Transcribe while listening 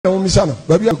Misana,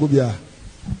 Babia Gubia.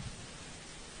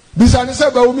 Bisanisa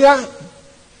Bawumia,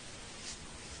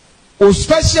 a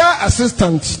special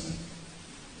assistant.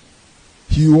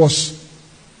 He was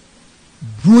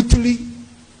brutally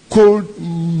cold,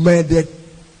 murdered,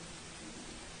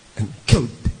 and killed.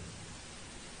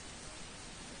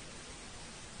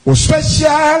 A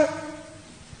special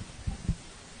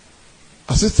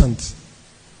assistant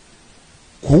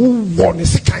who won a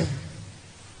second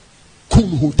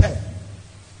Kun Hotel.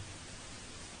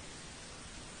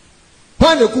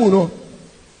 Pane kuno,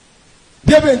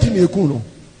 debenti ne kuno.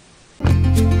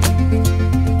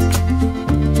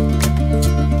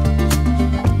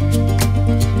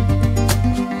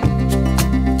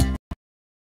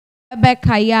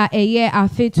 Kaya a year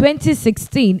after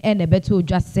 2016 and a better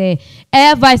just say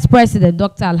Air Vice President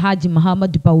Dr. Alhaji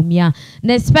Muhammad Bawumia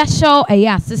ne special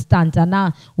assistant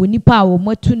na wonipa wo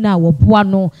matuna wo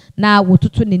boano na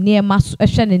wotutu ne niema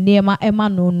ehwe ne niema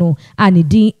emano no ani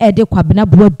din ede kwabena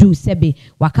boadu sebe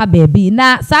waka baabi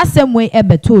na sasemwe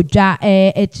ebeto dwa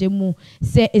echemu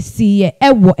se esiye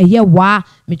ewo wa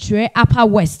metwe Upper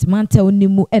West Manta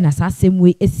onimu na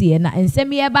sasemwe esiye na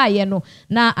ensemi eba ye no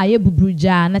na aye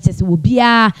bubruja na chese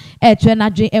obia etwe na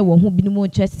dwen ewo ho binimu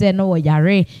chese no wo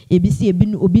yare ebisi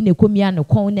ebinu obi ne komia no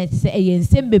kon na se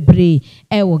ensem bebre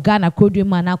ewo Ghana kodwe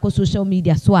man na social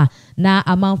media so na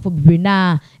amanfo bebre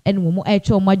na enwo mo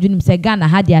etwe mo adwenim se Ghana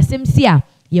ha dia semsia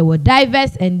ye were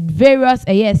diverse and various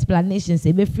explanations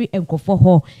ebe free enkofo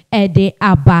ho ede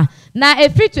aba na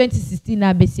free 2016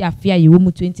 na besi afia ye wo mu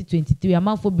 2023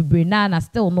 amanfo bebre na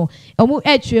still no omu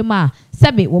etwe ma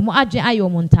sebe wo mu adwen ayo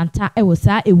mu ntanta ewo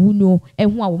saa ewu no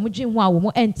ehu a wo mu dwen ho a wo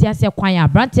mu enti ase kwan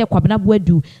abrante kwabena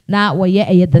boadu na wo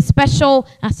ye the special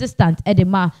assistant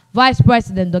edema Vice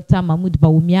President Dr. Mahmoud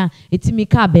Bawumia etimi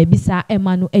ka ba bi sa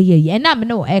ema no ye na me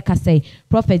no e ka say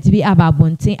prophet bi aba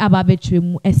bonten aba betwe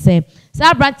mu ese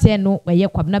sa brante no we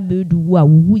kwabena boadu wu a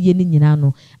wu ye ni nyina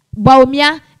no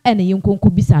Bawumia ene yinkonko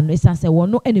bisa no esanse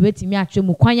wono ene betimi atwe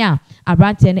mu kwan a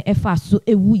abrante ne efa so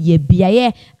ewu ye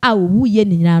biaye a owu ye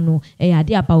nyina no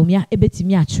ade Bawumia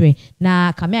ebetimi atwe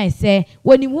na kame ai se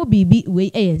woni mu bibi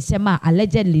we ensema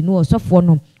allegedly no osofo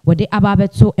no wode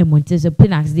ababeto emontezo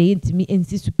penax de intimi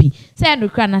ensisupi se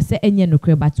enokra na se enye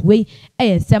nokra but we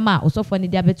ensema osofo ne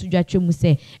de abeto dwatwe mu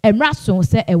se emra so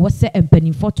se ewo se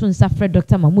empanimfo to nsafre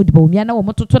Dr. Mahmoud Bawumia na wo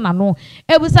mototo na no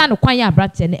ebusa no kwan ya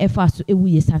abrante ne efa so ewu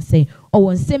ye sanse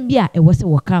owo nsem bia ewo se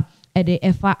woka ede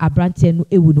efa abrante no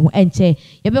ewu no enche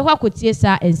yebekwa kotie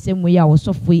sa ensem we ya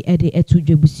osofo ede etu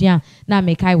dwebusua na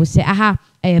mekai wo se aha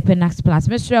penax plus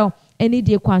mesrel any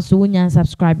day kwanso wonya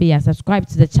subscribe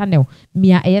to the channel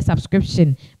mia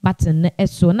subscription button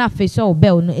eso na face o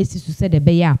bell no esisu se de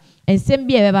be ya ensem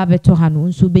bia beba beto ha no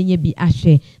nso benye bi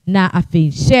ahwe na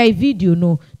afi share video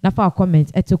no na fa comment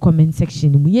eto comment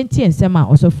section mu yenti ensem a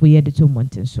osofo ye de to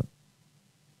monten so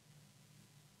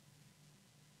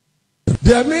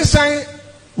there me say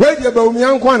where the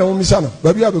Bawumia nkwa na umisa no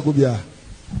babi abeko bia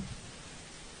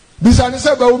bisa ni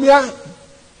se Bawumia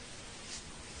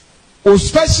a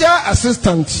special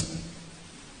assistant.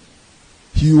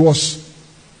 He was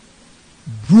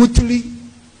brutally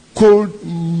cold,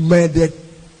 murdered,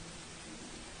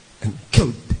 and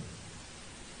killed.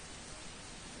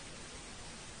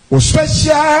 A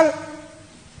special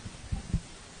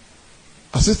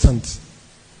assistant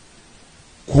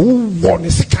who won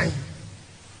a second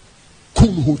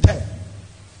Kun Hotel.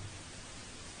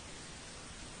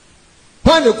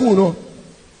 Pane kuno,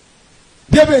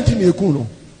 debenti ne kuno.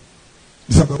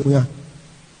 Bawumia.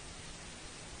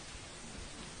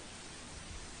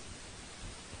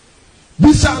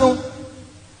 Bisano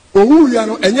owuya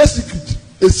no enye secret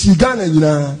esi Ghana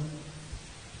nyina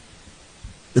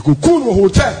ekukunu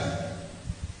hotel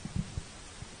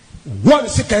one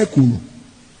second kunu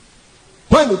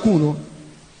one kunu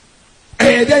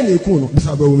den ne kunu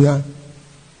bisa Bawumia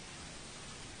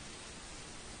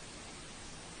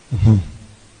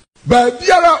ba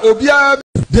biara obia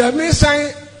de me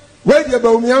san where the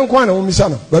Bawumia nkwa na umisa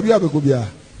no babi abeko bia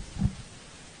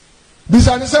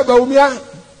bisa ni se Bawumia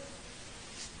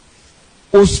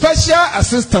a special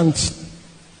assistant.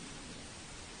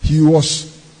 He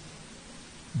was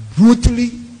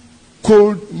brutally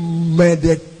cold,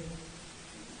 murdered,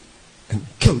 and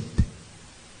killed.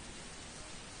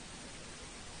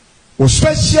 A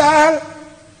special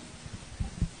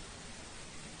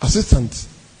assistant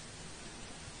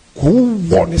who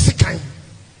won a second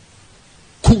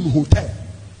Kun Hotel.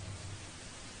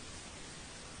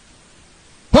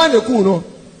 Pane kuno,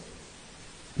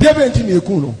 debenti ne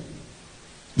kuno.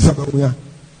 Bawumia.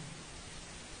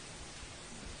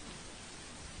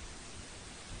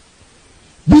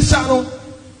 Bisano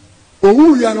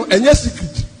owuya no enye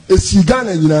secret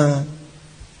Esigana yina.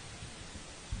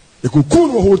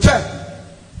 Ekukunu hotel.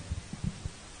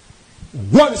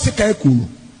 One sika ekunu.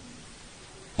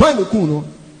 One ekunu.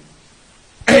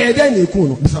 Then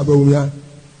ekunu bisa Bawumia.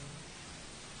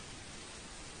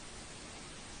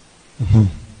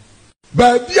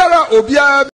 Babiara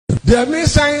obia de me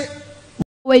sign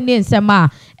we need nsema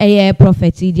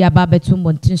prophet idi ababetu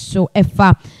montin so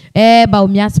efa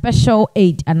Bawumia special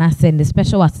aid and ascend the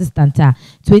special assistant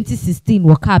 2016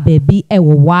 waka baby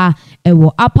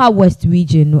ewo upper west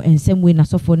region no ensem we na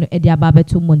sofo no idi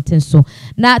ababetu montin so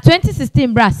na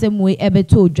 2016 bra sem we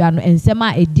ebeto odwa no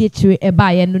ensema edi chire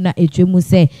eba ye no na etwemu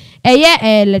se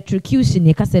electrocution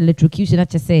ye kase electrocution na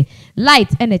chese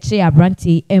light ene che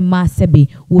abranti ema sebe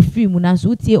wo free mu na so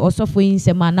utie osofo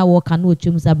yinsema na wo ka no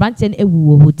otwemu sa abranti en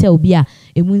ewu hotel bia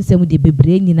emu nsem de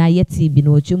bebre nyina yeti bi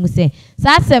no otwemu se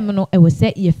sa asem no e wo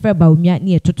se ye frɛ Bawumia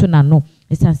ne etoto na no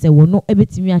esanse wo no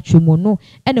ebetimi atwemu no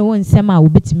ene wo nsem a wo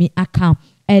betimi aka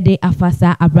ede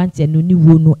afasa abranti no ni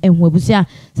wo no enho abusia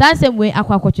sa asem we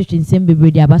akwakotwetwe nsem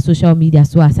bebre de aba social media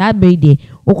so asa brede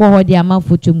ukọ de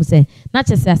amanfo twemu se na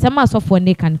kyese asem asofo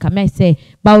ne kan kama se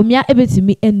Bawumia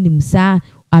ebetimi enim sa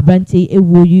abranti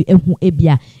ewo yu ehu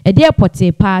ebia ede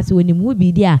airport pass woni mu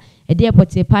bi dia ede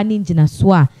airport pa ni ngina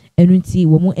so a enunti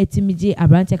wo mu etimije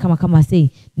abranti kama say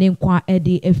ne nkwa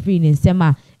ede efri ne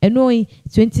nsema enoi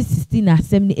 2016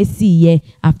 asem ne esiye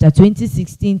after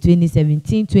 2016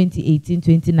 2017 2018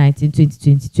 2019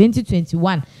 2020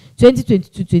 2021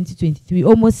 2022 2023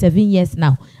 almost 7 years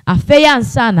now afeya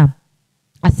ansana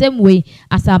asem we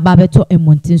asababeto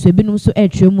emontin so ebinum so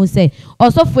etwemu say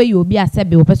osofo yi obi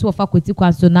asebe wo pese wo fa kweti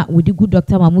kwanso na wodi good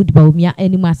Dr. Mahmood Bawumia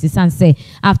animal assistant say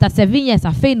after 7 years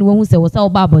afei no wo say wo sa wo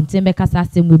ba bonten be kasa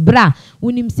asem we bra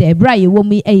wonim say bra ye wo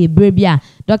mi eye bra bia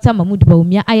Dr. Mahmood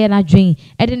Bawumia aye na dwen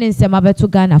ede ne nsem abeto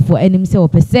Ghana for enim say wo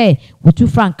pese wotu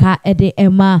franka ede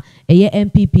ema eye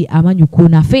MPP amanyuko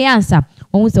na afei ansa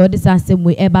wo say wo de sansem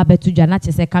we eba beto dwa na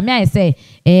chese kamia ye say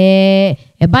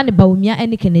eba ne Bawumia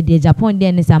ene Kennedy Japan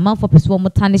de ne sama for person mo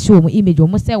tane show mo image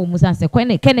mo say wo mo sanse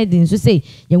Kennedy nso say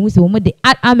ye hu say wo mo de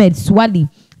Ahmed Swali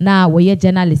na wo ye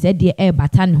journalist e de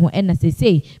batan ho ena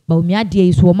say Bawumia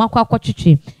de so wo makwa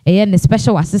kwotwetwe ne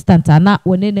special assistant na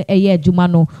woni ne adwuma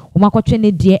no wo makwotwe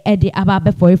ne de de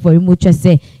aba for mo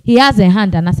twese he has a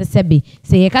hand na sebe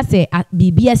say ye ka say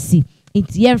BBSC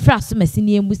inti yenfra asomasi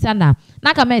ne embusa na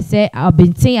kama se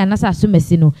obenten anasa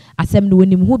asomasi no asem no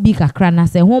wonim ho bi kakra na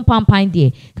se ho pampan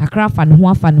de kakra fa ne ho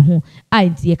a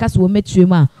inti ye kaso wo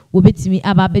metrem a wo betimi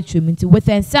aba betrem inti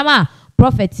wetensem a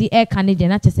prophet Canada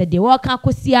na chese de wo ka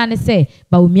kosia ne se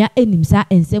Bawumia enimsa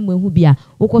ensem ehu bia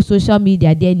wo social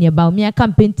media de ne Bawumia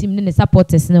campaign team ne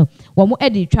supporters no wo mo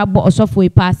edi twabo osofo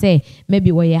ipa se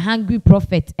maybe wo ye hungry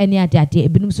prophet ene ade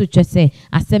ebinum so chese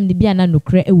asem ne bia na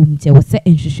nokra ewum te wo se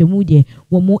enhwehwemu de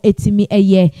wo mo etimi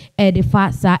eye ede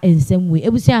fa sa ensem we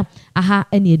ebusia aha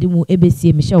ene ede mu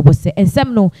ebesie me hye wo se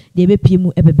ensem no de ebepie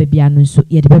mu ebebe bia no so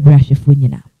ye de bebra hwefo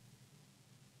nyina